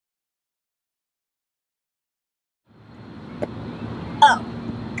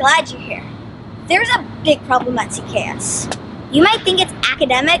glad you're here. There's a big problem at CKS. You might think it's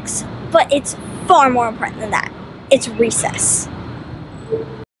academics, but it's far more important than that. It's recess.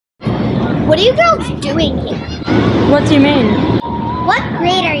 What are you girls doing here? What do you mean? What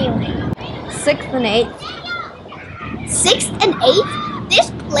grade are you in? 6th and 8th. 6th and 8th? This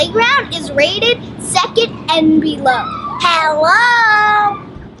playground is rated 2nd and below. Hello?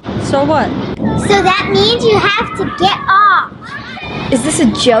 So what? So that means you have to get off. Is this a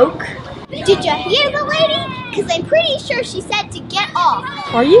joke? Did you hear the lady? Because I'm pretty sure she said to get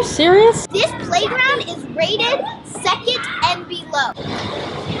off. Are you serious? This playground is rated 2nd and below.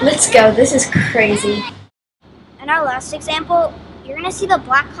 Let's go, this is crazy. In our last example, you're going to see the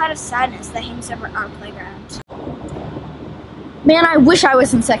black cloud of sadness that hangs over our playground. Man, I wish I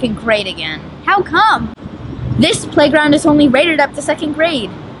was in 2nd grade again. How come? This playground is only rated up to 2nd grade.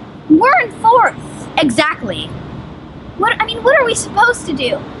 We're in 4th. Exactly. What are we supposed to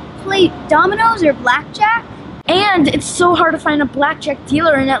do? Play dominoes or blackjack? And it's so hard to find a blackjack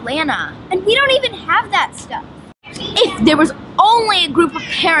dealer in Atlanta. And we don't even have that stuff. If there was only a group of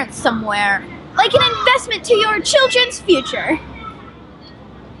parents somewhere. Like an investment to your children's future.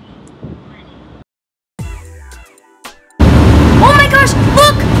 Oh my gosh,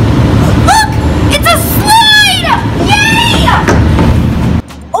 look! Look! It's a slide! Yay!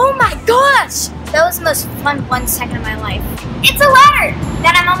 Oh my gosh! That was the most fun 1 second of my life. It's a ladder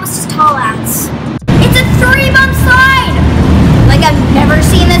that I'm almost as tall as. It's a 3-bump slide! Like I've never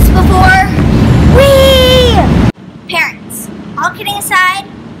seen this before. Whee! Parents, all kidding aside,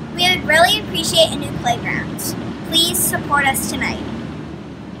 we would really appreciate a new playground. Please support us tonight.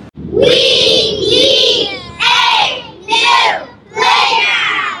 We need